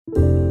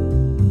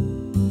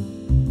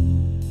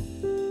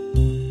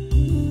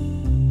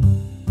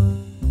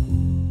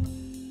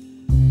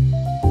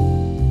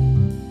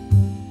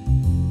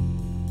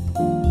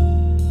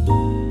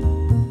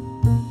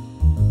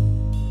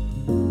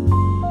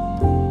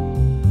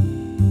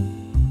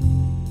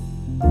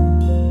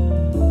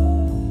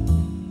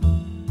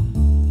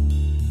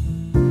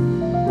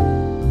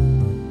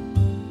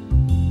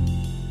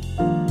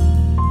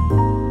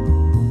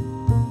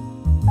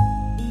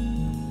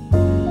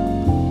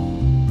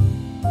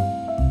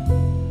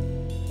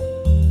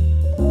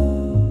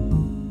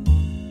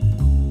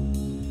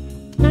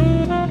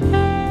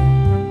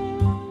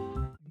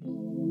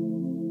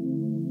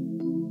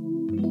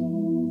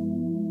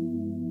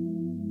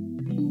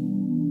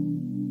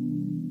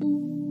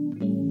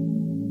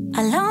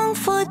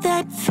for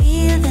that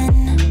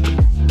feeling.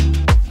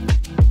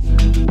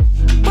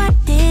 Why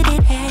did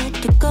it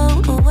have to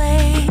go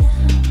away?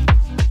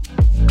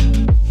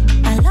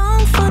 I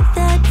long for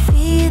that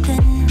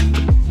feeling.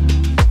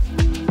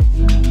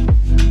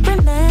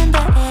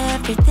 Remember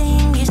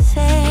everything you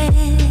said.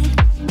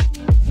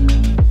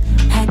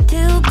 Had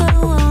to go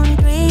on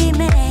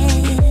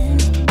dreaming,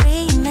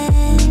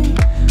 dreaming.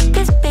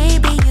 'Cause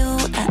baby, you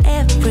are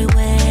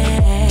everywhere.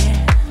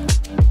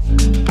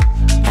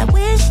 I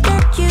wish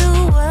that you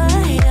were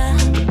here.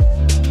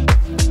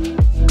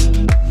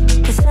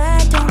 'Cause I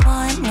don't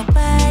want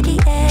nobody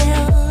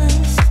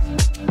else.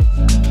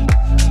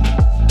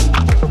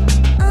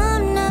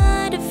 I'm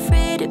not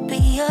afraid to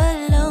be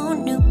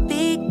alone. New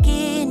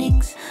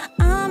beginnings.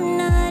 I'm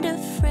not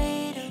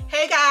afraid of...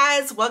 Hey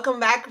guys, welcome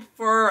back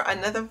for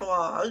another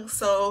vlog.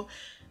 So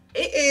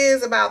it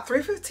is about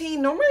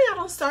 3:15. Normally I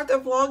don't start the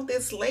vlog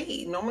this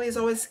late. Normally it's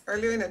always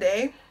earlier in the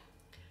day.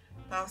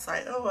 I was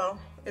like, oh well,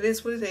 it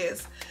is what it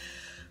is.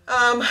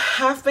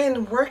 I've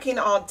been working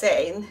all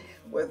day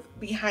with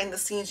behind the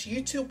scenes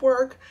YouTube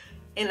work,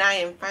 and I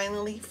am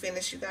finally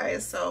finished, you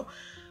guys. So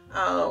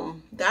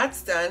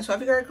that's done. So I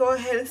figured I'd go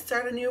ahead and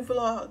start a new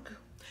vlog.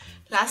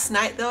 Last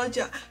night though,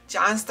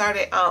 John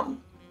started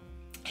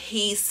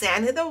he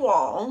sanded the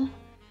wall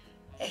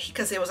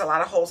because there was a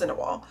lot of holes in the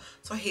wall.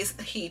 So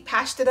he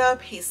patched it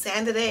up, he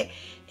sanded it,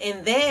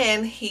 and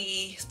then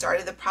he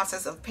started the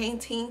process of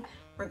painting.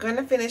 We're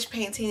gonna finish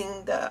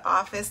painting the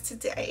office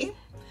today.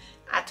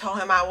 I told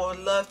him I would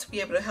love to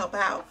be able to help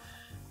out,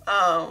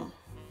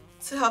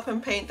 to help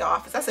him paint the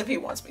office. That's if he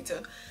wants me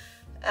to,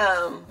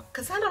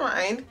 because I don't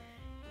mind.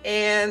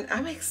 And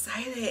I'm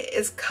excited.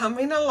 It's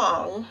coming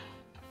along.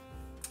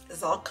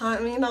 It's all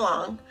coming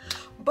along.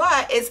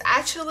 But it's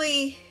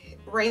actually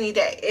rainy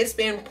day. It's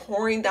been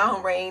pouring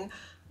down rain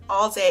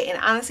all day, and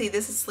honestly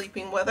this is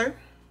sleeping weather.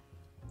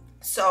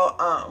 So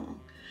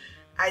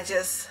I'd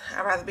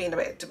rather be in the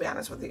bed, to be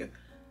honest with you.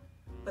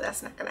 But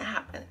that's not gonna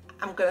happen.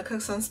 I'm gonna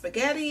cook some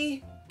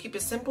spaghetti, keep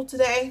it simple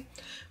today.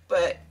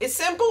 But it's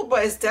simple,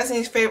 but it's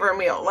Destiny's favorite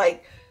meal.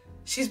 Like,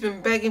 she's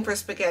been begging for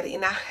spaghetti,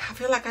 and I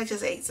feel like I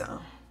just ate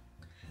some.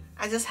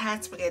 I just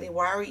had spaghetti.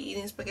 Why are we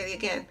eating spaghetti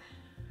again?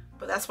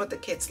 But that's what the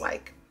kids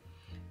like.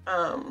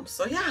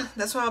 So yeah,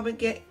 that's what I'll be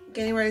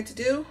getting ready to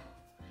do.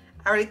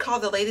 I already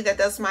called the lady that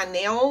does my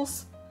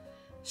nails.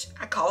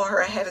 I call her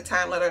ahead of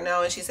time, let her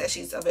know, and she said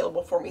she's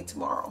available for me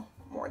tomorrow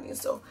morning.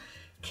 So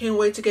can't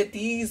wait to get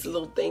these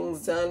little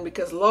things done,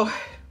 because Lord,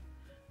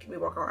 can be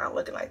walking around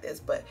looking like this.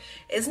 But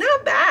it's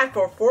not bad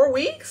for 4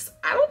 weeks.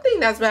 I don't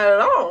think that's bad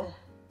at all.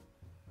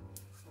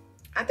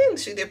 I think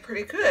she did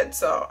pretty good.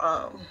 So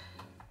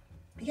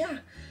yeah.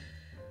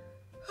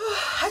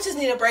 I just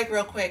need a break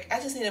real quick. I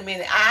just need a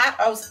minute.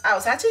 I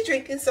was actually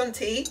drinking some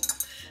tea.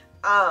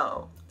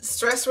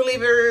 Stress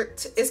reliever.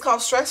 It's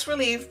called Stress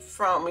Relief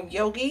from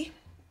Yogi.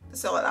 They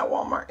sell it at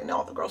Walmart and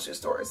all the grocery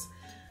stores.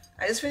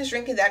 I just finished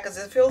drinking that because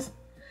it feels,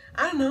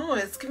 I don't know,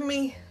 it's giving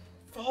me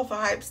fall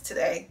vibes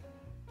today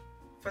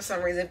for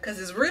some reason, because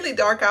it's really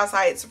dark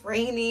outside. It's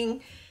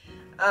raining.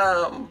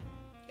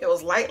 It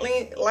was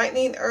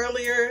lightning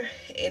earlier,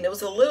 and it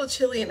was a little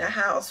chilly in the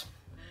house,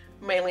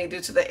 mainly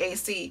due to the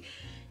AC.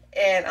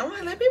 And I'm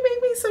like, let me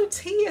make me some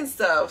tea and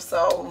stuff.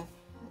 So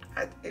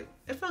it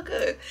felt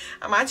good.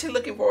 I'm actually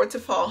looking forward to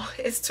fall.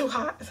 It's too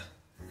hot.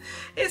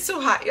 It's too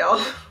hot,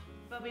 y'all.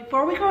 But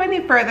before we go any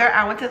further,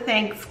 I want to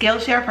thank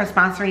Skillshare for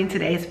sponsoring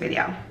today's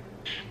video.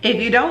 If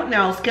you don't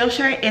know,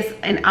 Skillshare is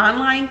an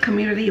online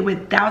community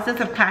with thousands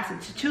of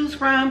classes to choose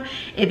from.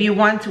 If you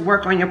want to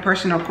work on your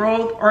personal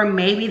growth, or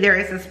maybe there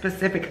is a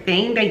specific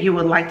thing that you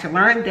would like to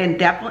learn, then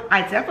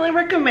I definitely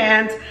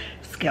recommend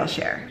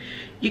Skillshare.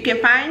 You can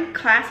find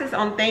classes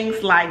on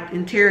things like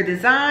interior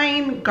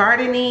design,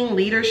 gardening,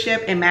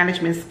 leadership and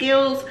management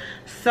skills,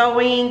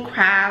 sewing,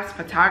 crafts,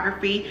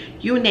 photography,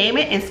 you name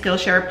it, and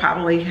Skillshare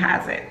probably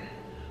has it.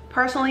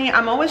 Personally,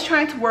 I'm always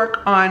trying to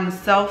work on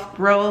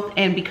self-growth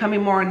and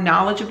becoming more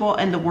knowledgeable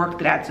in the work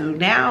that I do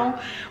now.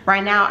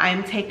 Right now,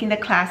 I'm taking the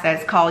class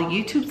that's called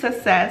YouTube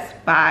Success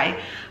by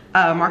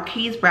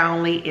Marquise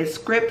Brownlee. It's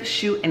script,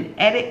 shoot, and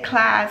edit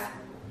class.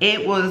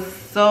 It was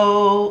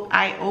so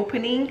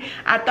eye-opening.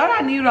 I thought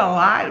I knew a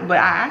lot, but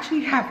I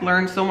actually have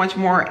learned so much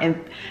more and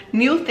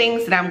new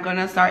things that I'm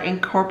gonna start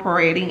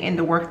incorporating in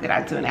the work that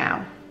I do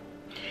now.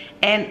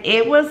 And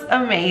it was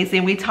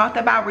amazing. We talked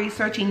about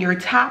researching your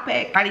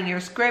topic, writing your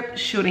script,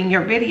 shooting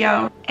your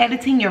video,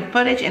 editing your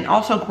footage, and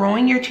also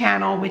growing your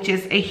channel, which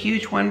is a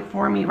huge one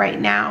for me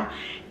right now,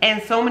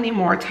 and so many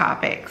more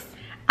topics.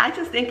 I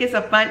just think it's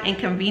a fun and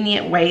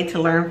convenient way to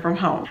learn from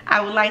home.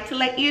 I would like to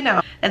let you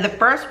know that the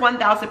first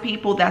 1,000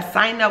 people that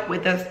sign up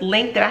with this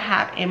link that I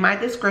have in my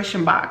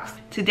description box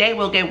today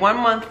will get 1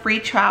 month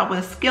free trial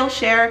with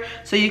Skillshare,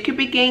 so you can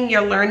begin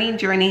your learning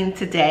journey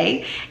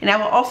today. And I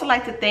would also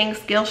like to thank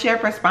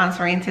Skillshare for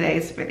sponsoring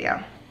today's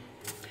video.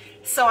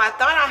 So I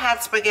thought I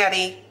had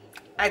spaghetti.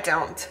 I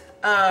don't.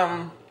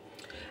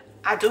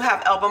 I do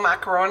have elbow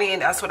macaroni,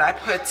 and that's what I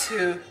put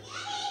to.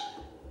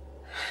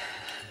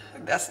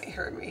 Destiny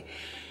heard me.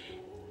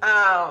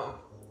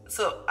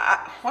 So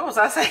what was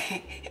I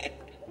saying?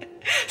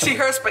 She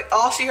heard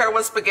all she heard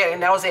was spaghetti,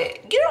 and that was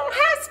it. You don't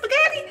have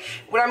spaghetti?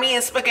 What I mean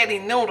is spaghetti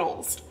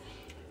noodles.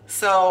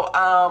 So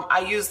I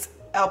used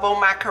elbow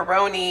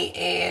macaroni,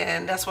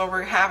 and that's what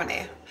we're having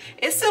it.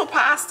 It's still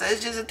pasta,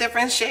 it's just a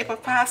different shape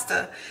of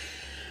pasta.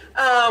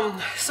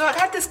 So I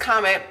got this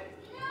comment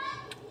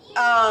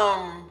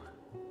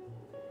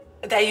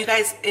that you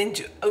guys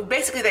enjoy.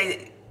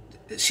 Basically,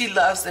 she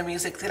loves the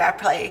music that I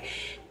play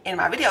in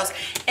my videos,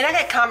 and I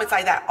get comments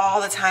like that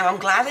all the time. I'm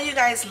glad that you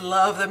guys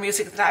love the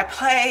music that I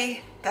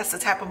play. That's the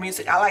type of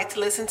music I like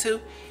to listen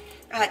to.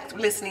 I like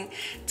listening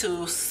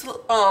to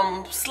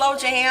slow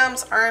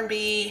jams,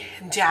 R&B,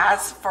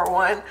 jazz for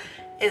one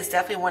is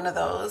definitely one of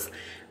those.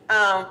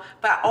 But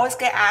I always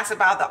get asked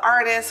about the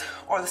artist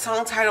or the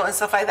song title and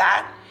stuff like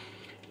that.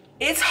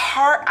 It's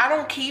hard. I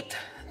don't keep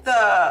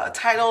the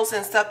titles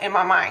and stuff in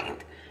my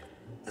mind,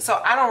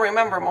 so I don't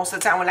remember most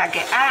of the time when I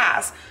get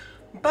asked.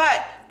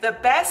 But the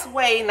best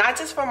way, not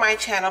just for my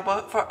channel,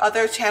 but for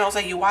other channels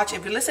that you watch,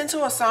 if you listen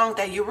to a song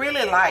that you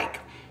really like,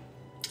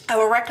 I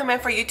would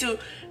recommend for you to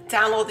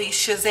download the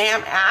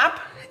Shazam app.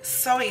 It's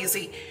so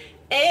easy.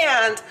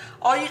 And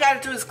all you got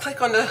to do is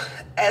click on the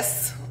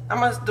S. I'm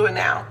going to do it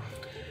now.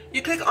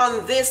 You click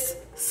on this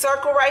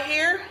circle right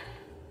here,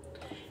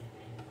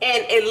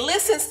 and it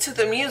listens to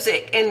the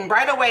music, and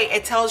right away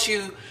it tells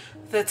you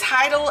the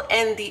title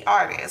and the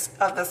artist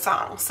of the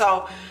song.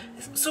 So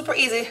it's super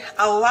easy,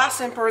 a lot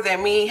simpler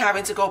than me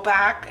having to go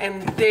back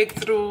and dig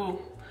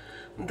through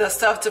the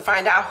stuff to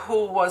find out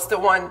who was the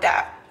one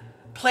that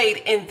played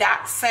in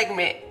that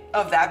segment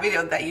of that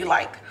video that you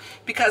liked.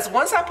 Because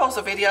once I post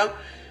a video,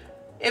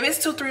 if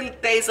it's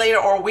 2-3 days later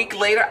or a week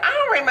later, I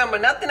don't remember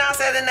nothing I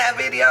said in that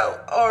video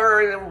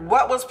or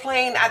what was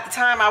playing at the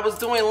time I was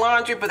doing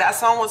laundry, but that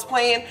song was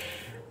playing.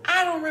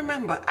 I don't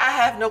remember. I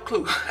have no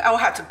clue. I will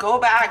have to go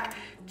back,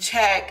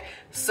 check.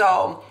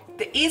 So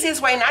the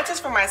easiest way, not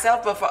just for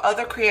myself, but for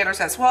other creators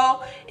as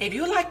well, if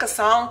you like a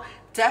song,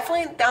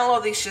 definitely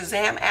download the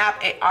Shazam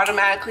app. It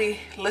automatically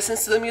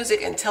listens to the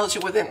music and tells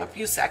you within a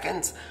few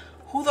seconds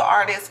who the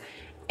artist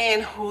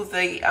and who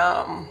the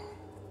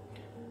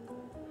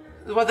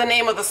what the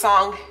name of the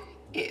song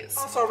is.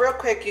 Also, real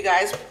quick, you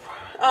guys,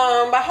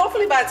 but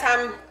hopefully by the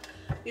time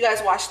you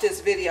guys watch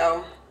this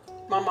video,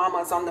 my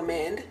mama's on the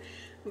mend.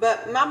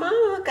 But my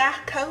mama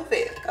got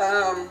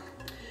COVID.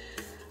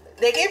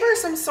 They gave her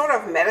some sort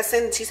of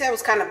medicine. She said it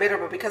was kind of bitter,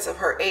 but because of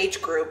her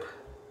age group,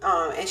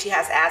 and she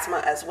has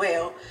asthma as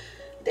well,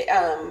 they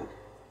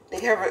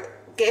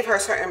gave her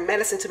certain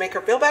medicine to make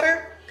her feel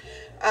better.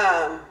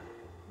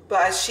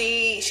 But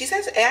she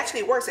says it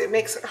actually works. It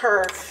makes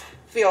her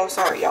feel,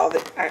 sorry y'all,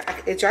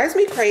 it drives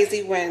me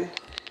crazy when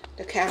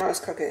the camera is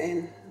cooking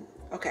in.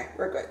 Okay,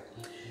 we're good.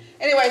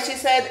 Anyway, she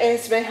said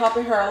it's been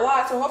helping her a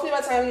lot. So hopefully by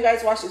the time you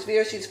guys watch this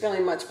video, she's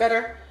feeling much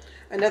better.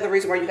 Another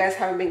reason why you guys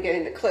haven't been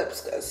getting the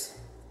clips, because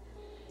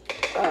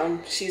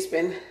she's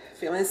been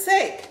feeling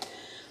sick.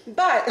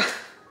 But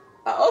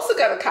I also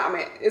got a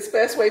comment. It's the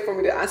best way for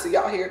me to answer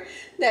y'all here.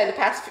 That in the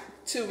past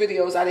 2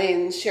 videos, I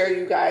didn't share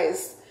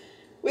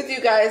with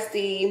you guys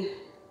the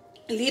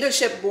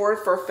leadership board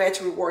for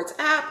Fetch Rewards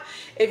app.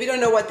 If you don't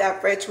know what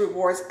that Fetch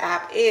Rewards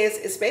app is,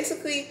 it's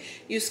basically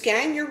you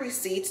scan your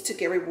receipts to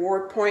get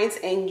reward points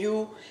and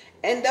you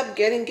end up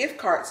getting gift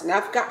cards. And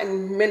I've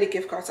gotten many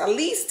gift cards, at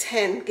least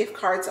 10 gift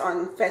cards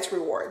on Fetch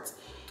Rewards.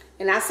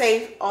 And I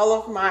save all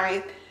of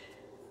mine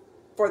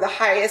for the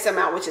highest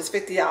amount, which is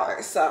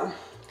 $50. So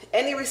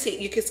any receipt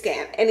you can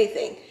scan,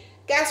 anything.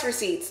 Gas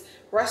receipts,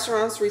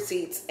 restaurants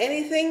receipts,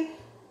 anything,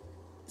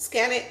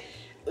 scan it.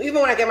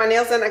 Even when I get my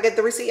nails done, I get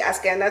the receipt, I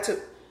scan that too.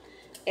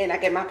 And I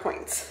get my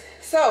points.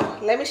 So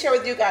let me share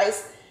with you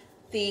guys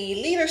the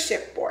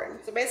leadership board.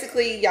 So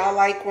basically, y'all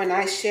like when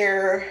I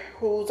share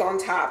who's on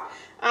top.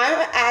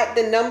 I'm at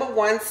the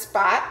 #1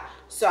 spot.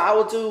 So I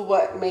will do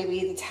what,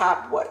 maybe the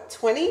top, what,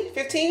 20,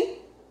 15?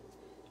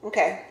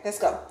 Okay, let's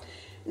go.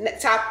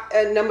 Top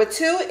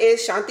 #2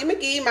 is Shanti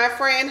McGee, my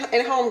friend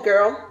and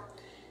homegirl.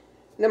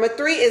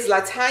 #3 is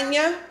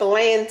Latanya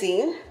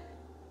Blanding.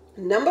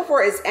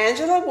 #4 is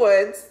Angela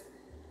Woods.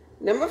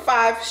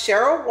 #5,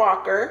 Cheryl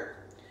Walker.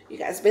 You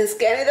guys been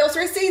scanning those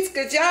receipts.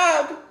 Good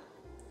job.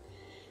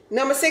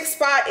 #6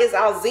 spot is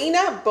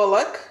Alzina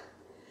Bullock.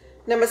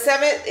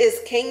 #7 is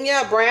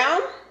Kenya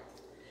Brown.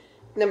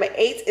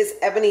 #8 is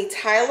Ebony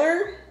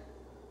Tyler.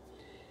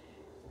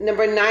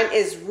 #9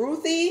 is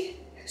Ruthie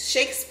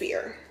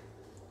Shakespeare.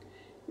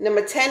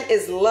 #10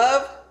 is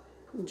Love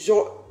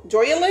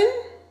Joyelin.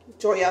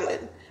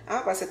 I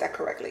hope I said that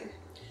correctly.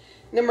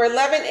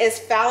 #11 is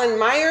Fallon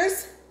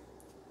Myers.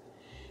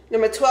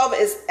 #12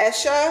 is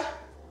Isha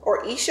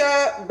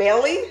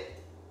Bailey.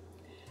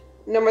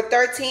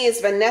 #13 is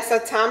Vanessa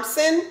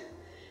Thompson.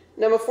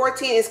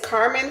 #14 is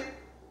Carmen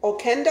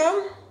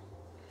Okenda.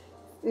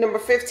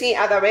 #15,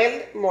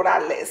 Adabel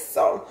Morales.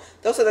 So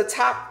those are the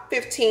top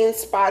 15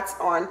 spots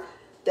on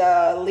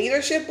the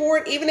leadership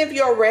board. Even if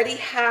you already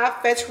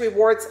have Fetch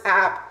Rewards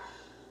app,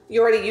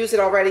 you already use it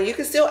already, you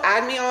can still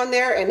add me on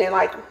there, and then,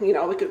 like, you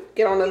know, we could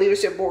get on the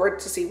leadership board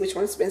to see which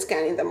one's been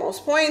scanning the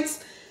most points.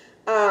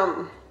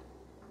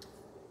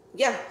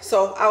 yeah,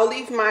 so I'll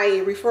leave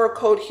my referral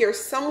code here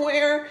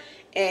somewhere.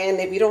 And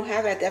if you don't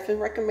have it, I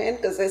definitely recommend,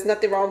 because there's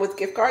nothing wrong with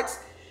gift cards.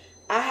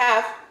 I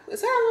have,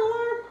 is that an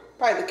alarm?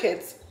 Probably the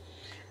kids.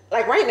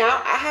 Like right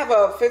now, I have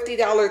a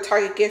 $50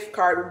 Target gift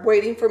card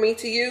waiting for me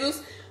to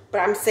use, but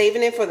I'm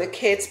saving it for the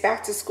kids'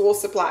 back to school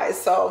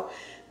supplies. So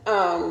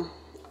I'm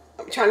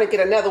trying to get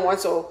another one.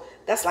 So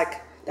that's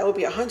like, that would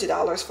be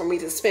 $100 for me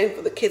to spend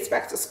for the kids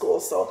back to school.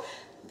 So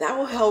that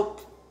will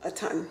help a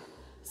ton.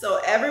 So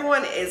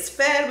everyone is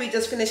fed. We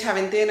just finished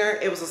having dinner.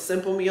 It was a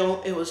simple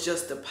meal. It was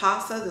just the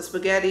pasta, the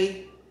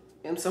spaghetti,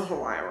 and some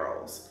Hawaiian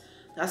rolls.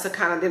 That's the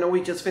kind of dinner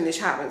we just finished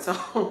having.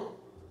 So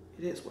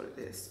it is what it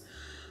is.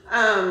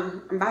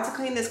 I'm about to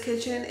clean this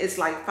kitchen. It's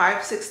like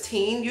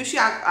 5:16. Usually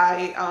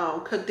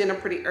I cook dinner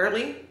pretty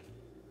early,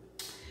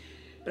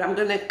 but I'm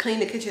gonna clean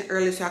the kitchen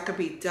early so I could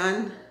be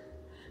done,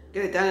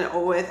 get it done and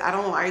over with. I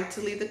don't like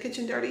to leave the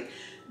kitchen dirty,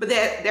 but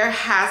there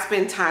has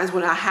been times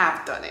when I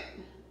have done it,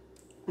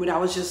 when I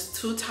was just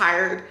too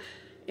tired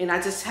and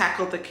I just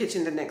tackled the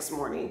kitchen the next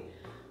morning.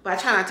 But I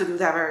try not to do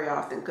that very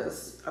often,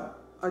 because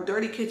a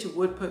dirty kitchen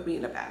would put me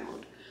in a bad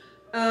mood.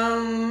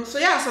 So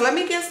yeah, so let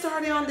me get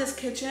started on this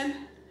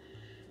kitchen,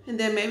 and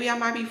then maybe I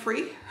might be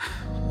free.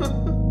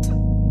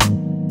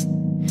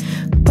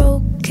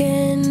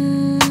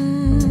 Broken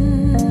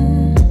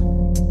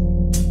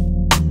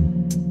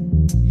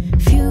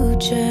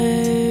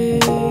future,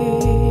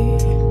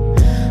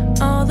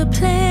 all the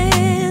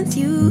plans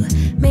you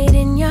made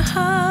in your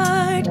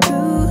heart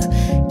grew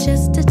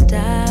just to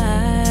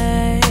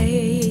die.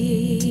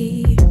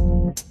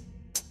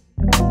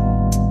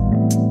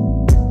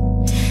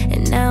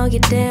 And now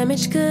your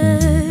damaged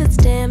goods,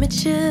 damaged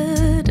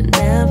should have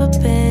never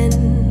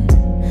been.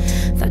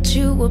 Thought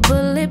you were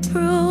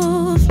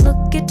bulletproof,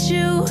 look at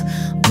you,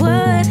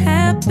 what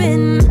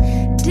happened?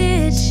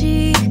 Did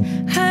she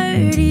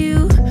hurt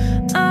you?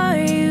 Are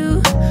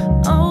you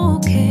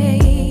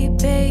okay,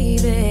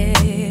 baby?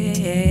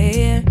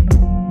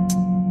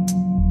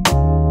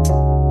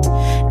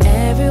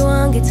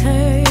 Everyone gets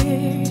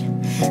hurt,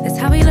 that's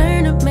how we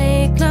learn to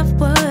make love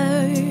work.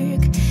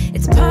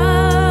 It's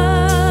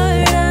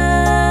part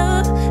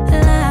of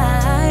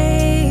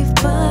life,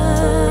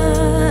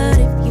 but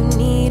if you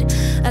need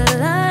a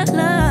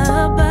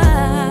lullaby,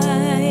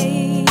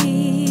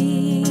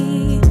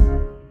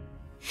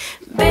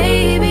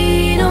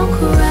 baby, don't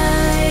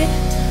cry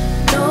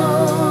no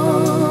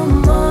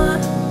more.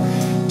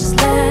 Just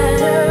let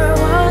her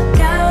walk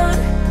out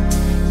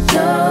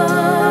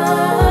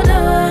your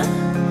door.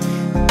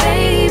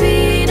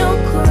 Baby,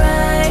 don't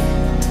cry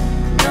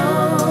no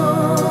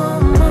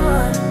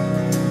more.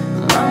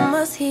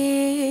 Mama's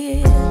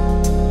here.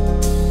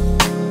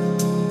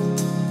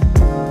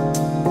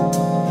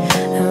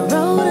 I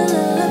wrote a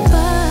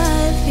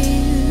lullaby for you.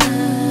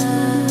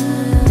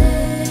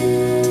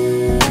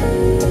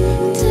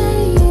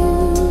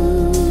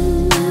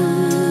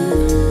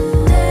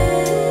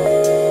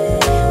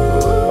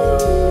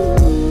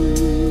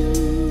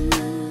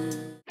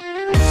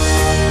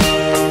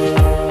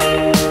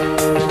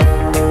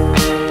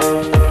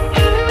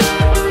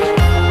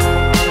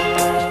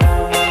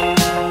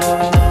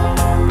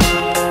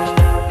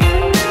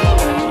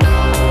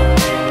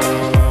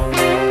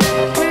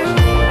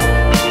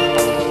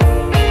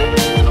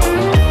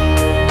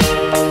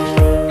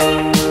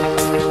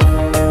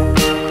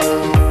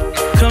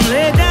 Come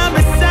lay down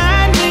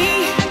beside me,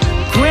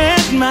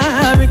 grant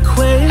my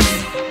request.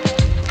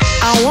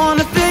 I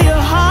wanna feel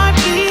your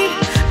heartbeat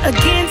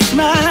against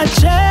my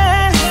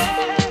chest.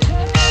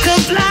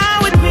 Come fly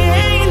with me,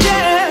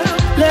 angel,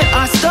 let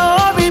our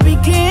story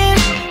begin.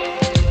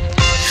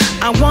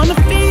 I wanna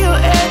feel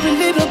every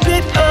little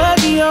bit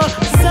of your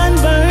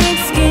sunburned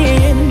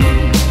skin.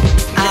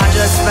 I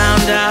just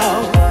found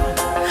out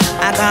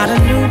I got a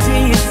new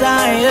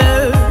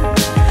desire.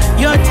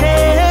 You're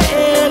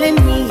telling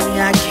me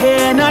I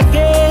cannot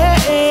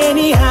get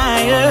any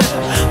higher,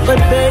 but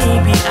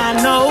baby, I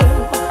know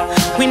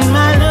when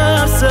my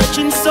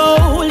love-searching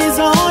soul is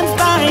on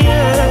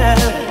fire.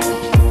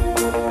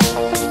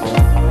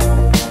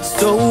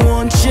 So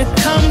won't you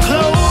come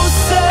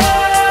closer?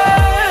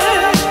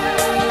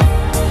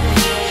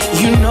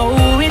 You know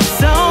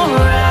it's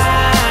alright.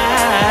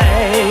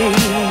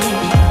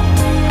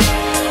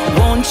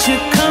 Won't you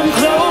come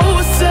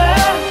closer,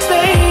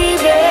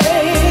 baby?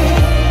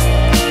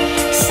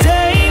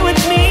 Stay with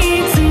me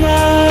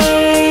tonight.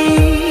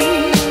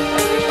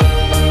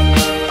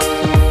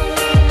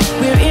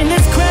 We're in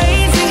this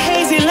crazy,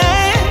 hazy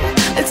land.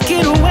 Let's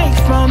get away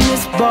from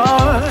this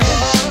bar.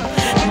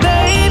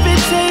 Baby,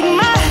 take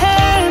my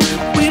hand.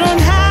 We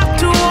don't have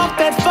to walk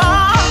that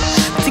far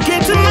to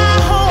get to my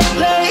home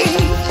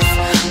place.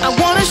 I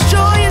wanna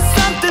show you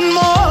something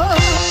more.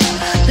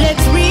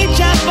 Let's reach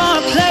out for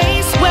a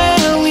place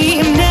where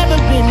we've never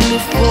been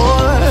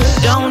before.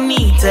 Don't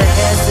need to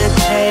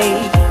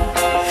hesitate,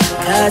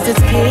 'cause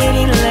it's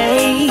getting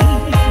late.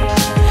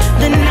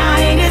 The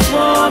night is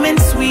warm and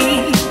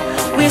sweet.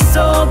 We're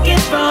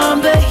soaking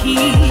from the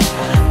heat.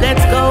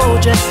 Let's go,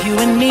 just you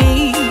and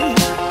me.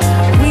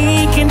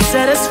 We can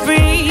set us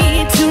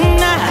free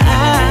tonight.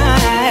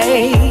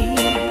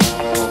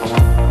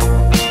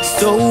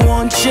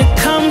 you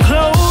come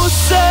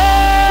closer?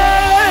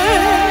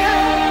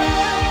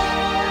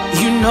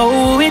 You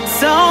know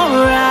it's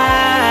alright.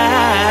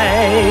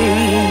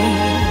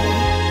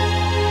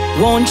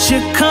 Won't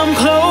you come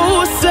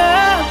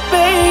closer,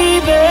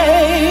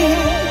 baby?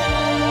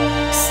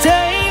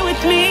 Stay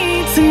with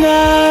me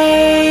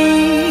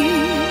tonight.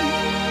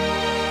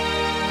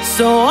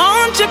 So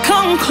won't you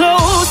come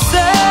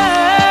closer?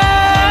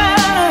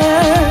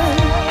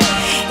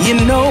 You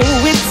know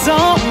it's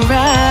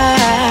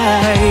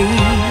alright.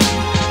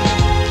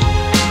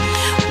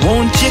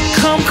 Won't you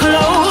come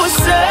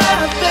closer,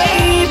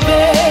 baby?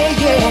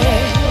 Yeah.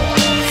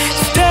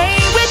 Stay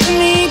with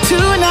me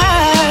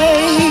tonight.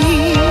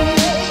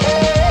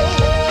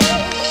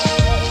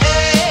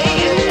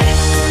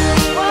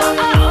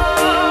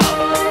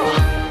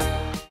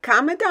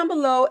 Comment down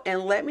below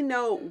and let me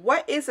know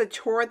what is a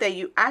chore that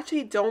you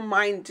actually don't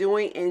mind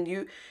doing and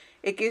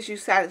it gives you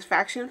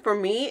satisfaction. For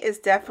me, it's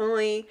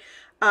definitely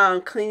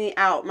cleaning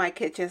out my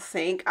kitchen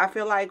sink. I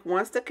feel like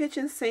once the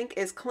kitchen sink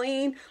is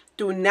clean,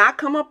 do not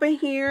come up in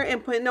here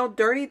and put no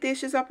dirty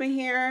dishes up in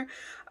here.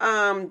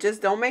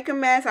 Just don't make a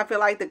mess. I feel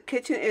like the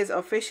kitchen is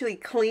officially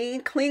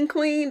clean.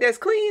 There's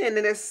clean and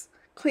then there's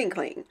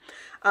clean.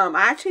 I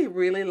actually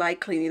really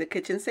like cleaning the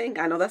kitchen sink.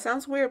 I know that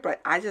sounds weird,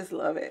 but I just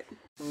love it.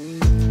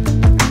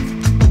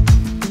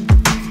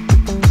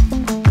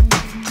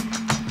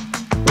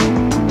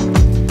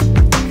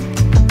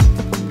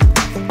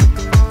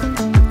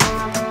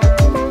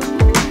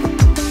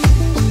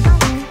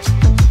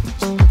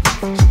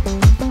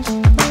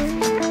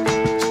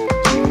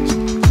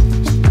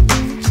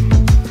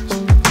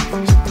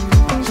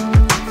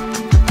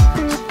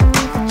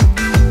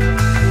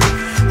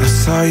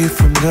 You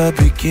from the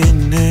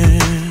beginning,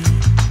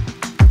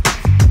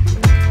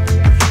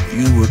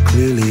 you were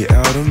clearly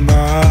out of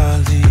my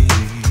league.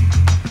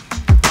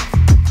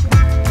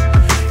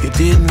 You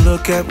didn't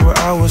look at where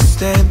I was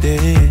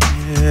standing.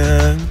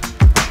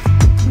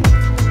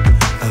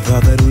 I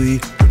thought that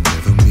we would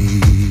never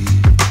meet,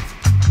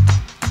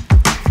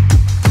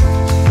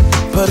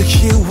 but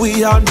here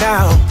we are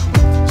now,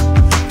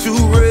 two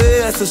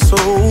restless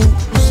souls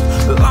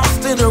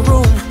lost in a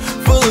room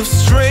full of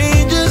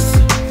strangers.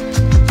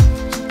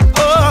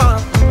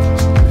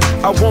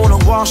 I wanna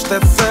wash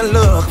that sad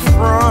look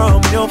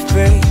from your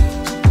face,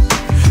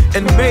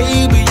 and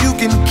maybe you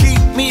can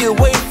keep me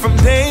away from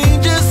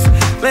dangers.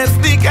 Let's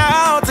sneak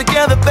out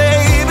together,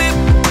 baby,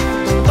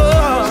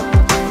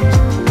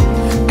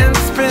 and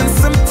spend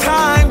some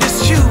time,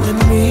 just you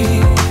and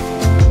me.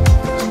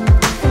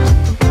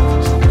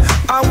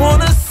 I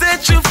wanna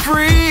set you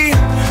free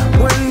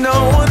when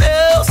no one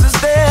else is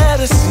there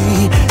to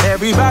see.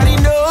 Everybody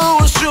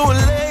knows you're a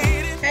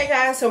lady. Hey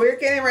guys, so we're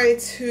getting ready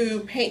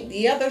to paint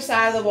the other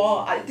side of the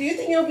wall. Do you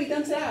think it'll be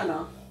done tonight or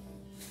no?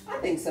 I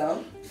think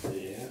so.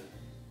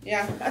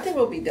 Yeah, I think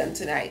we'll be done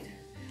tonight.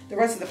 The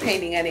rest of the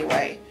painting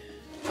anyway.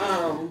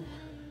 Oh,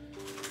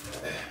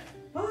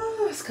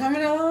 it's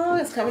coming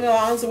along.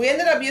 So we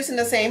ended up using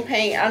the same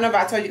paint. I don't know if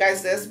I told you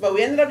guys this, but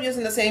we ended up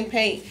using the same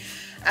paint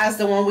as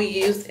the one we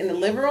used in the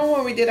living room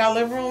when we did our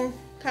living room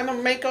kind of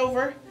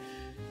makeover.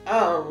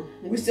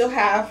 We still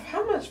have,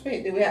 how much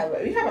paint do we have?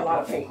 We have a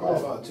lot of paint. Probably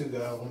about 2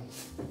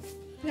 gallons.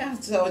 Yeah,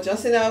 so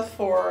just enough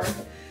to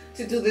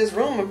do this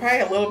room and probably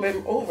a little bit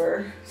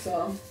over.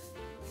 So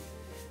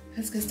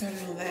let's get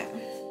started on that.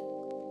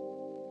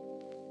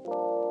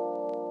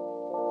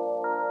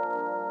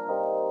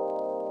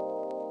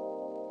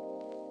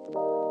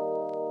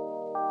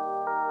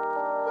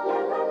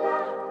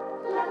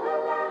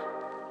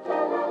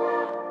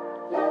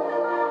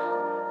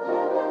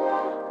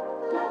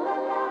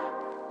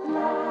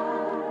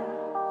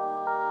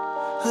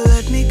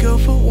 Let me go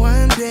for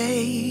one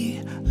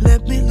day,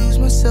 let me lose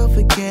myself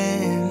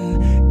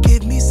again.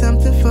 Give me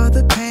something for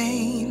the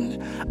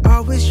pain,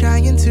 always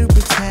trying to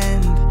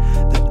pretend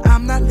that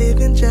I'm not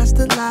living just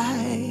a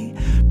lie.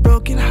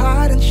 Broken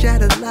heart and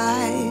shattered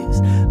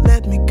lives.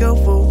 Let me go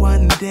for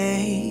one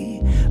day,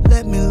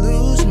 let me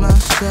lose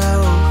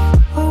myself.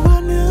 Oh,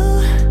 I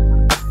knew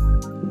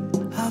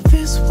how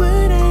this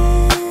would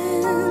end.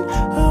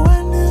 Oh,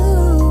 I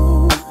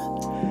knew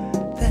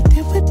that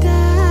it would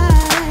die,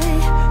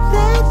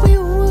 that we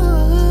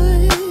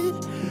would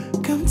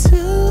come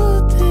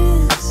to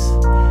this,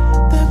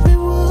 that we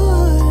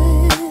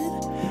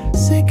would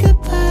say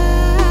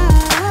goodbye.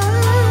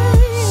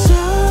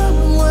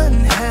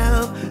 Someone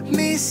help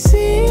me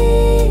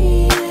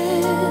see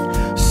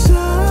it.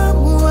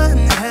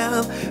 Someone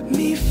help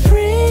me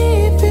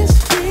free this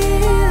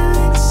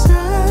feeling.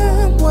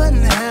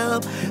 Someone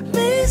help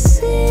me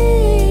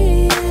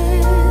see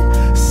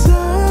it.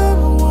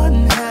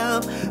 Someone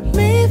help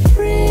me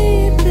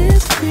free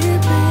this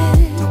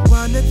feeling. Don't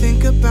wanna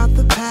think about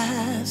the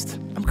past,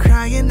 I'm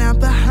crying out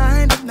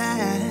behind a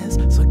mask.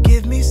 So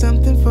give me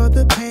something for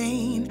the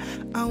pain.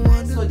 I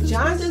want. So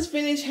John just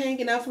finished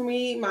hanging up for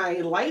me my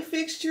light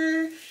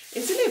fixture.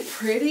 Isn't it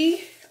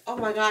pretty? Oh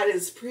my God,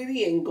 it's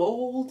pretty in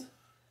gold.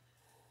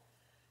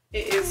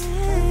 It is.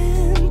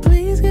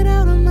 Please get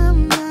out of my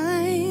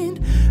mind,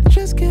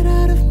 just get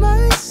out of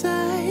my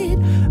sight.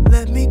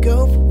 Let me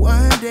go for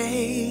one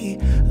day,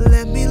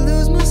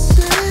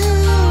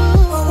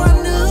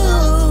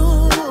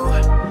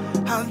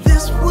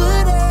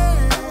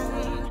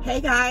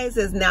 guys,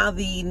 it's now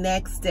the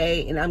next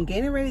day and I'm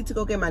getting ready to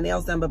go get my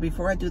nails done. But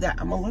before I do that,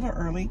 I'm a little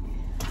early.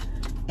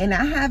 And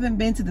I haven't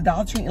been to the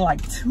Dollar Tree in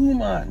like 2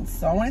 months.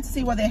 So I wanted to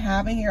see what they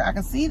have in here. I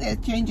can see they're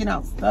changing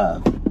out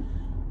stuff.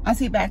 I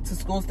see back to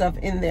school stuff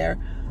in there.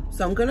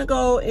 So I'm gonna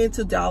go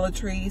into Dollar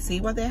Tree,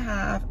 see what they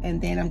have,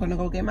 and then I'm gonna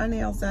go get my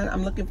nails done.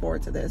 I'm looking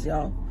forward to this,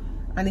 y'all.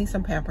 I need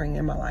some pampering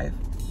in my life.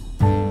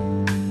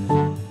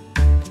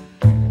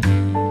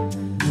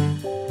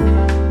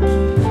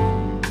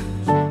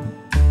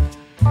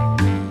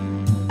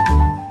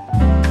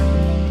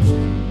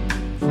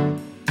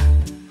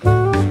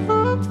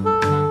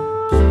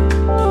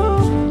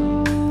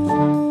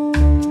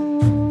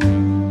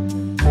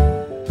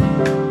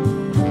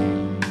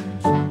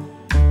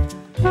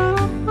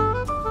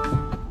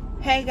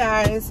 Hey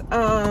guys,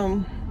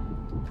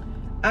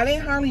 I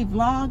didn't hardly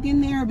vlog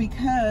in there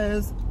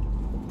because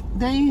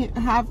they didn't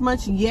have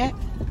much yet.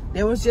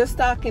 They was just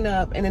stocking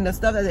up, and then the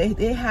stuff that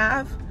they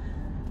have,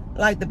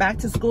 like the back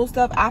to school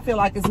stuff, I feel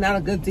like it's not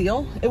a good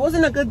deal. It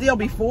wasn't a good deal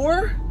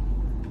before,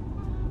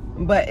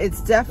 but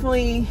it's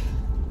definitely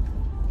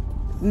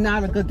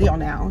not a good deal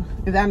now,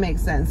 if that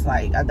makes sense.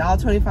 Like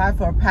 $1.25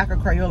 for a pack of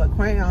Crayola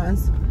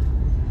crayons,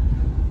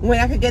 when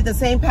I could get the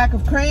same pack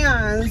of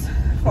crayons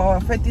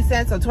for 50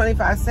 cents or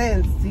 25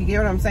 cents. You get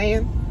what I'm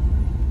saying?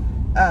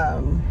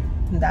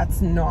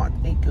 That's not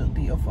a good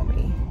deal for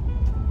me.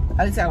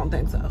 At least I don't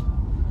think so.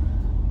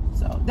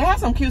 So they have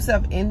some cute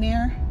stuff in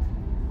there,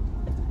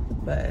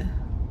 but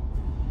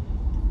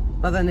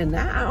other than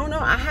that, I don't know.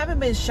 I haven't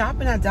been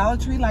shopping at Dollar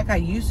Tree like I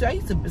used to. I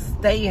used to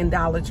stay in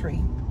Dollar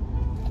Tree.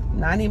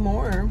 Not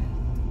anymore.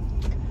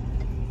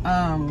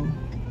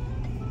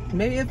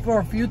 Maybe for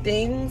a few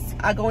things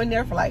I go in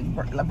there for, like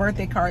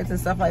birthday cards and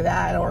stuff like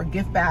that, or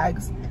gift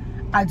bags.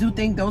 I do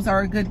think those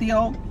are a good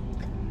deal,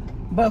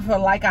 but for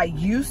like I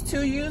used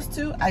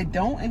to, I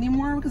don't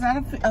anymore, because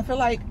I feel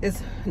like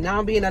it's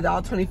now being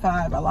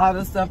 $1.25. A lot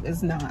of the stuff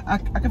is not. I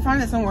can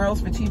find it somewhere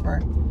else for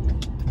cheaper.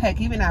 Heck,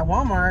 even at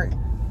Walmart,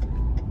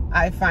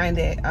 I find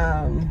it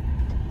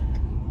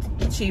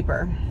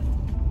cheaper.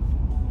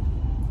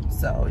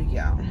 So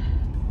yeah.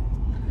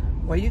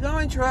 Where you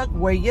going, truck?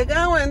 Where you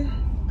going?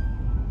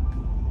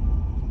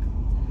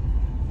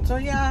 So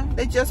yeah,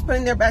 they just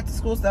putting their back to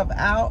school stuff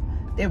out.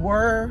 They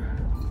were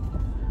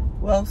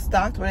well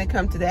stocked when it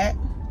comes to that.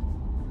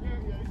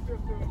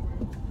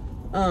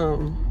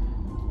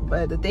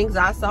 But the things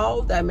I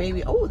saw that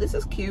maybe, oh, this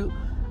is cute,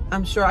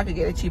 I'm sure I could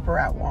get it cheaper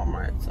at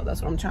Walmart. So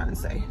that's what I'm trying to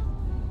say.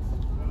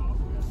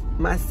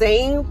 My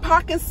same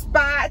parking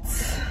spot,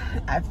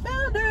 I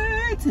found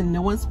it, and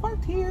no one's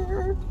parked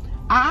here.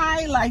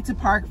 I like to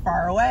park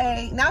far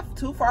away, not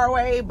too far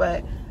away,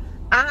 but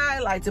I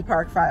like to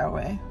park far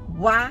away.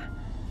 Why?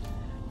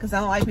 Because I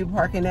don't like people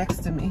parking next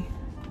to me.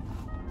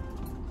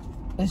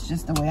 It's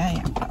just the way I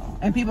am, though.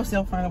 And people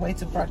still find a way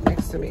to park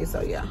next to me,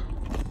 so yeah.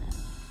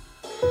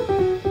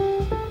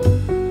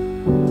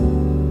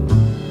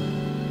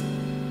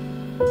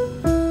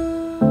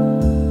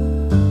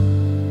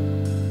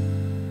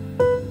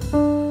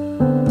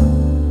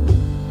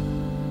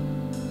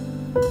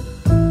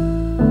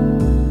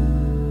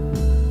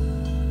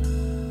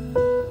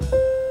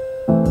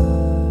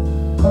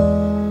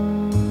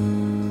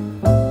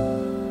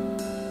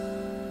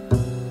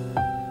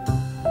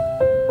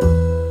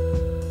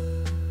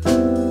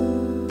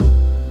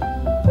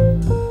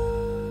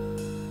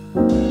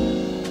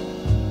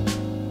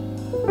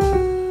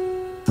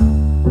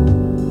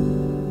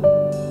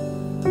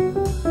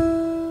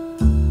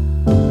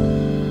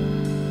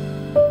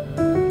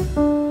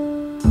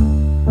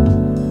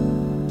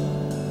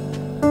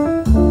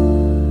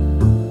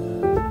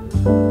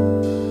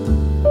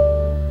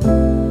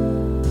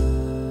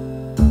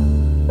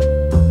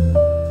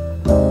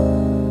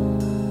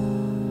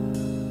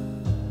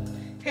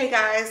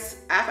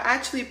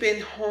 Actually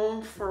been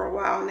home for a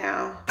while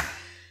now.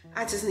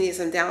 I just need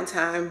some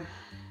downtime,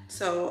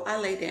 so I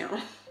lay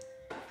down.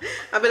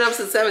 I've been up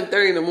since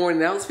 7:30 in the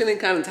morning. I was feeling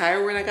kind of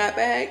tired when I got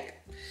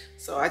back,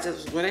 so I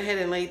just went ahead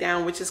and laid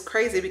down, which is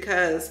crazy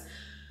because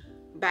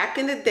back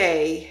in the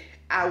day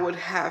I would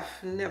have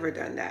never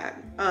done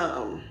that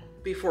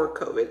before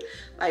COVID.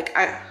 Like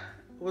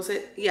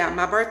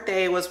my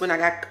birthday was when I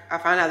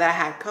found out that I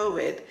had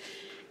COVID,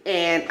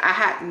 and I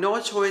had no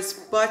choice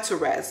but to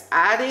rest.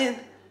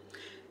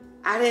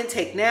 I didn't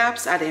take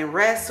naps, I didn't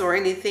rest or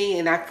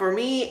anything. And for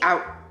me,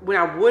 when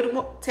I would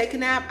take a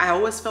nap, I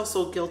always felt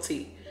so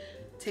guilty.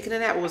 Taking a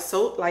nap was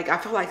so, like, I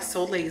felt like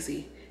so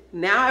lazy.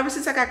 Now, ever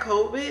since I got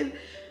COVID,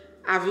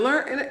 I've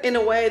learned in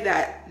a way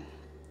that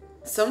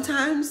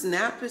sometimes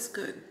nap is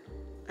good.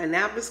 A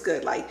nap is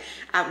good. Like,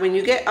 when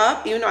you get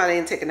up, even though I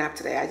didn't take a nap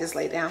today, I just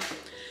laid down.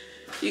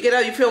 You get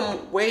up, you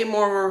feel way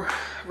more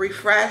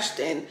refreshed.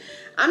 And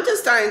I'm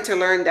just starting to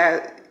learn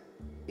that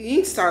you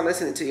need to start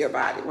listening to your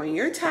body. When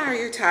you're tired,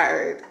 you're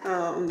tired.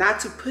 Not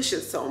to push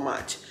it so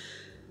much.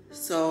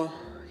 So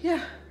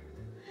yeah,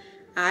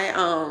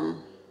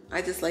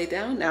 I just laid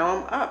down. Now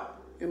I'm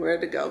up and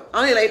ready to go.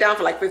 I only laid down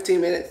for like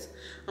 15 minutes.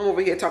 I'm over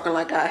here talking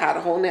like I had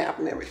a whole nap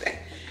and everything.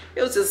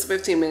 It was just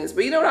 15 minutes.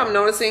 But you know what I'm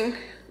noticing?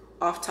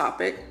 Off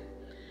topic.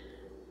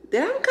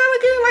 then I'm kind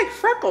of getting like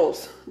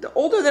freckles. The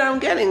older that I'm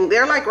getting,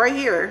 they're like right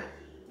here.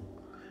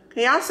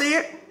 Can y'all see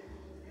it?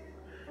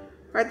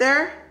 Right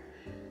there?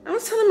 I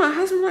was telling my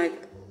husband, like,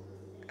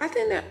 I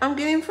think that I'm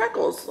getting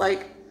freckles.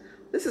 Like,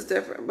 this is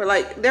different, but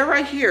like, they're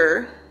right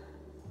here.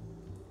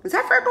 Is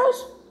that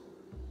freckles?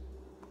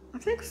 I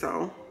think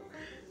so.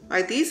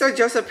 Like, these are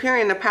just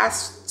appearing in the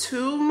past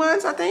 2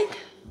 months, I think.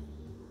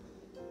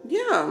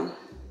 Yeah,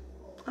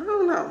 I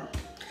don't know.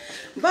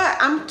 But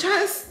I'm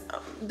trying to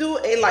do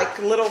a like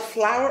little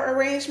flower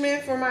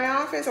arrangement for my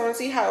office. I want to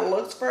see how it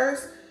looks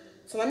first.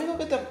 So let me go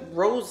get the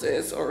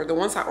roses, or the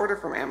ones I ordered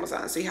from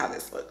Amazon, and see how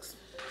this looks.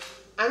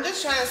 I'm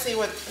just trying to see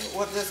what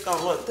this is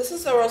gonna look. This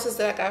is the roses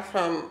that I got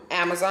from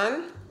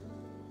Amazon.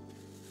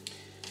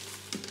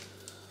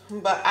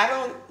 But I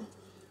don't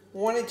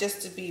want it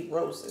just to be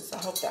roses. I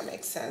hope that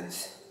makes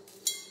sense.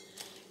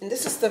 And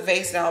this is the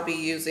vase that I'll be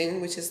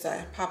using, which is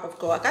the Pop of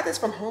Gold. I got this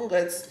from Home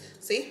Goods,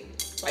 see?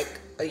 Like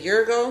a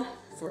year ago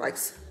for like,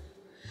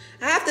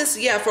 I have this,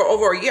 yeah, for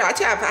over a year.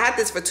 Actually, I've had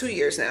this for 2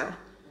 years now.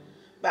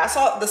 But I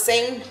saw the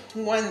same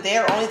one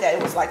there, only that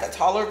it was like a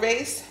taller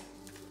vase.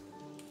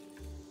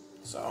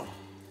 So,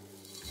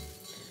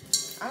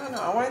 I don't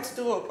know. I wanted to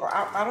do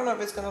I don't know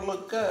if it's gonna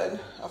look good,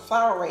 a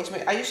flower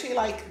arrangement. I usually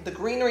like the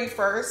greenery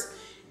first,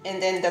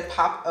 and then the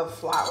pop of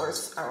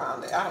flowers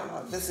around it. I don't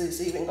know if this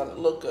is even gonna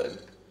look good.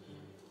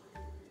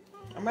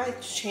 I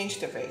might change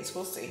the vase,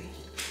 we'll see.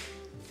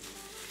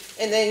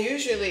 And then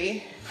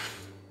usually,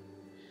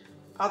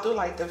 I'll do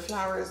like the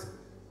flowers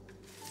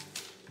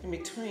in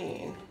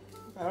between.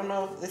 I don't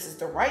know if this is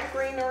the right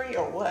greenery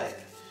or what.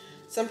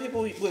 Some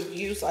people would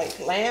use like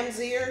lamb's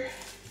ear.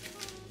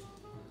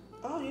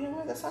 Oh, you know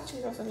what? This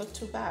actually doesn't look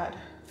too bad.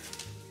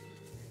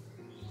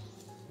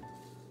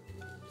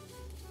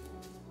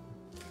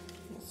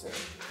 Let's see.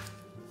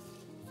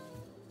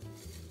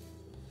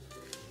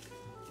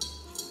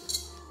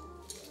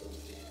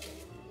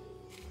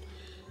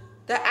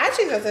 That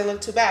actually doesn't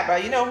look too bad,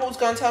 but you know who's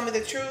gonna tell me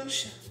the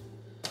truth?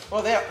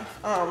 Well,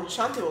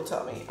 Shanti will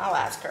tell me. I'll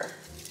ask her.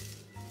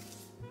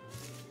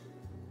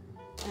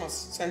 I'm gonna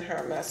send her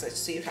a message,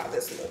 see how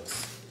this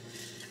looks.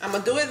 I'm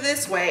gonna do it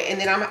this way, and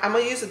then I'm gonna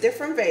use a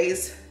different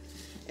vase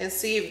and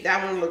see if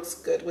that one looks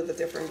good with a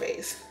different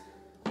vase.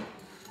 I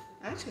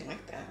actually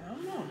like that. I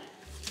don't know.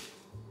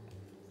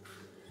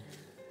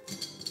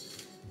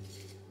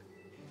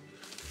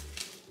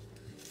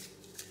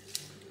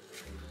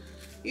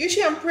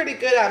 Usually I'm pretty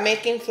good at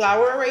making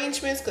flower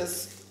arrangements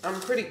because I'm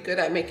pretty good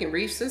at making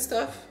wreaths and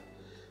stuff.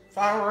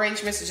 Flower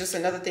arrangements is just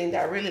another thing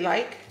that I really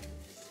like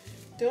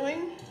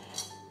doing.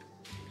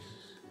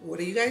 What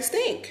do you guys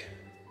think?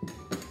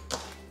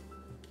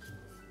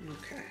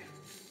 Okay.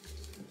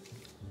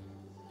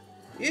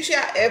 Usually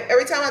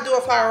every time I do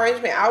a flower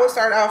arrangement, I always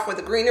start off with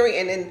the greenery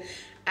and then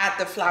add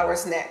the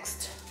flowers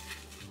next.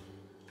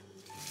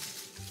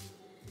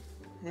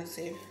 Let's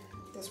see if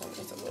this one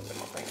needs a little bit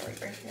more greenery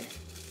right here.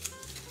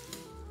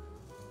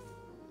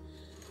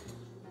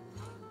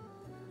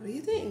 What do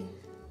you think?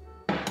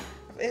 I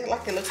feel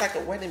like it looks like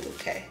a wedding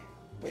bouquet,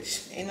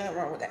 which ain't nothing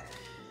wrong with that.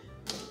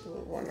 Do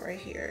one right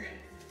here.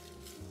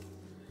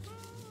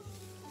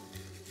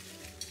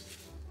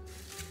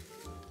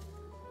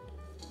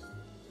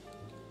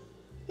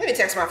 Let me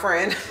text my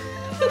friend.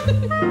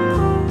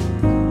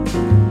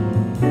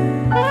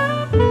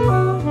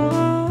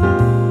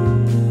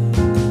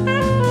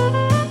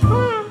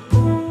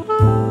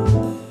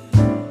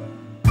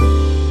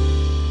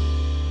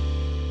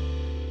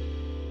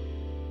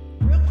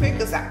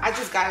 Because I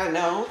just gotta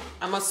know.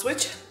 I'm gonna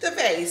switch the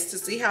vase to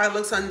see how it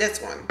looks on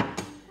this one.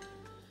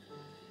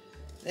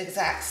 The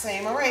exact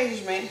same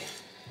arrangement,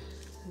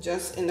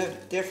 just in a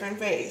different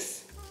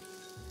vase.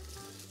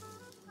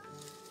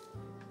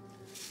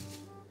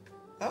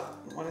 Oh,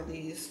 one of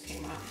these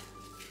came out.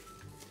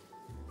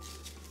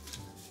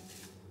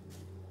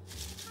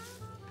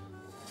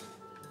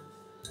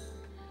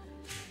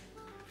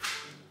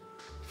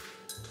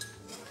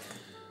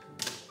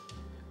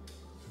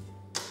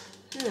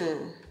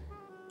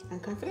 I'm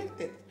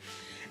conflicted.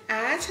 I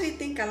actually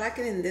think I like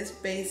it in this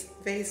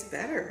vase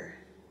better.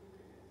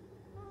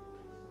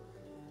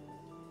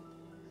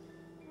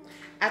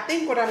 I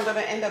think what I'm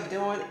gonna end up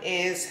doing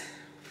is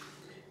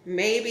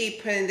maybe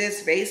putting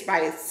this vase by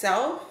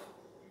itself,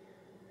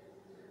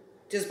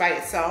 just by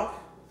itself,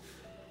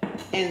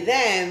 and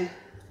then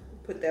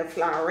put the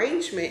flower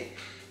arrangement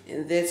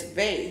in this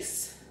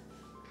vase.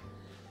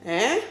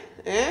 I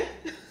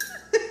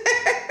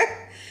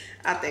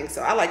think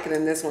so. I like it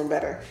in this one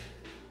better.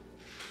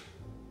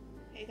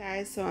 Hey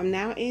guys, so I'm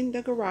now in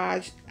the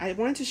garage. I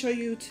wanted to show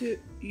you the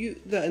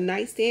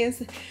nightstands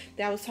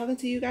that I was talking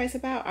to you guys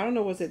about. I don't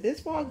know, was it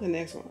this vlog, the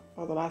next one,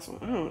 or the last one?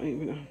 I don't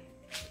even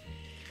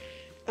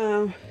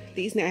know.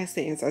 These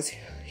nightstands are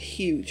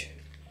huge,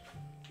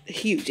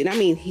 and I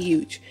mean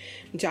huge.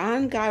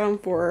 John got them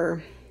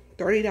for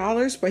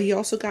 $30, but he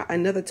also got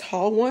another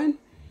tall one,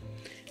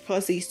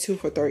 plus these two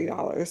for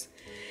 $30.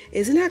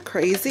 Isn't that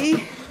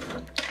crazy?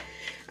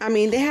 I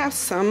mean, they have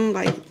some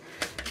like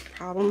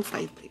problems,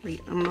 like I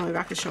don't know if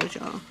I can show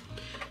y'all.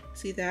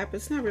 See that, but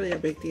it's not really a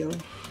big deal.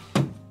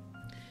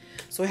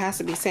 so it has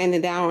to be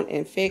sanded down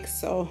and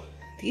fixed. So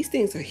these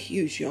things are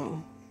huge,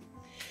 y'all.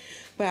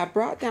 But I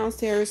brought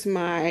downstairs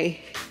my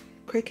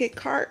Cricut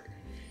cart.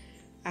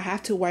 I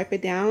have to wipe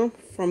it down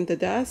from the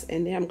dust,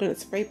 and then I'm going to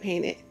spray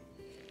paint it.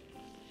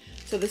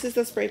 So this is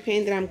the spray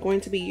paint that I'm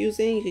going to be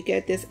using. You could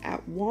get this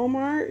at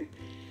Walmart,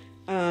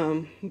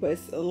 but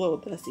it's a little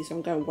dusty, so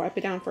I'm going to wipe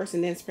it down first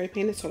and then spray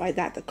paint it, so like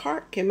that the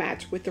cart can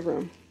match with the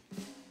room.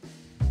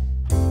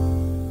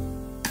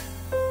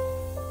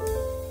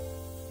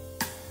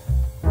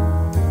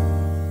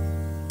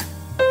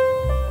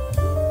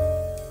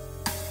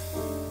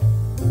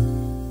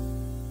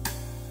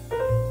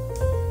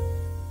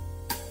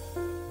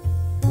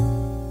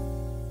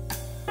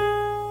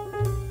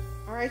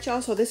 Alright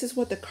y'all, so this is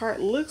what the cart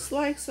looks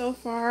like so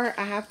far.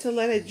 I have to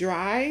let it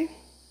dry.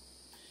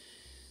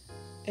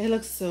 It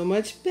looks so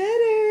much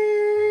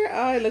better.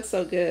 Oh, it looks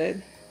so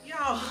good.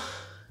 Y'all,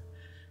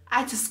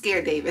 I just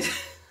scared David.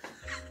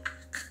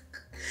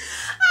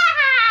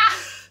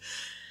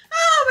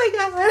 Oh my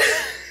God.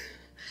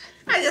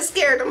 I just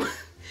scared him.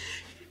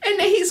 And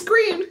then he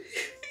screamed.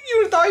 You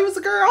would have thought he was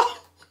a girl.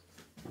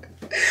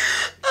 Oh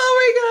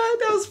my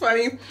God, that was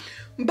funny.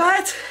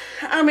 But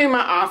I'm in my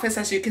office,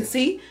 as you can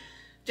see.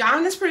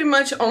 John is pretty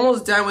much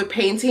almost done with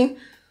painting.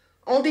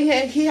 Only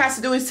thing he has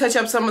to do is touch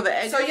up some of the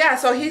edges. So yeah,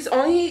 so his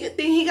only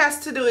thing he has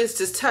to do is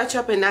just touch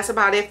up, and that's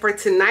about it for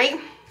tonight.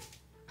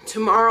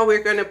 Tomorrow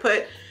we're gonna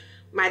put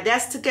my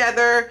desk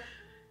together.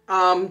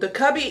 The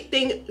cubby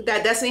thing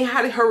that Destiny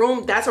had in her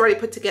room, that's already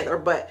put together,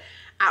 but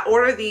I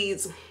ordered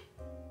these.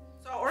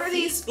 So I ordered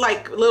these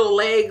like little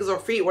legs or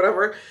feet,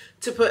 whatever,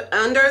 to put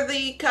under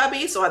the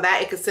cubby so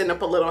that it could sit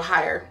up a little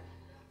higher.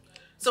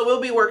 So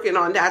we'll be working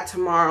on that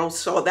tomorrow.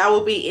 So that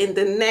will be in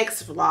the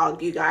next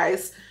vlog, you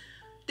guys.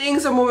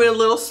 Things are moving a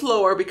little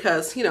slower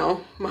because, you know,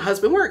 my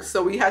husband works,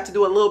 so we have to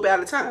do a little bit at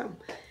a time.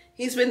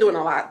 He's been doing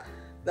a lot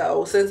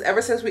though.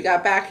 Ever since we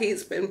got back,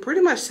 he's been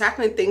pretty much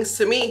tackling things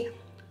to me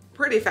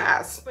pretty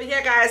fast. But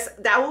yeah, guys,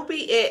 that will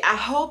be it. I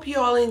hope you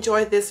all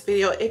enjoyed this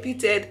video. If you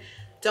did,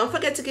 don't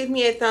forget to give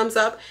me a thumbs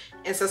up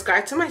and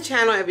subscribe to my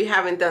channel if you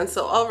haven't done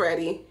so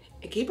already.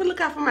 And keep a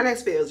lookout for my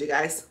next videos, you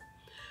guys.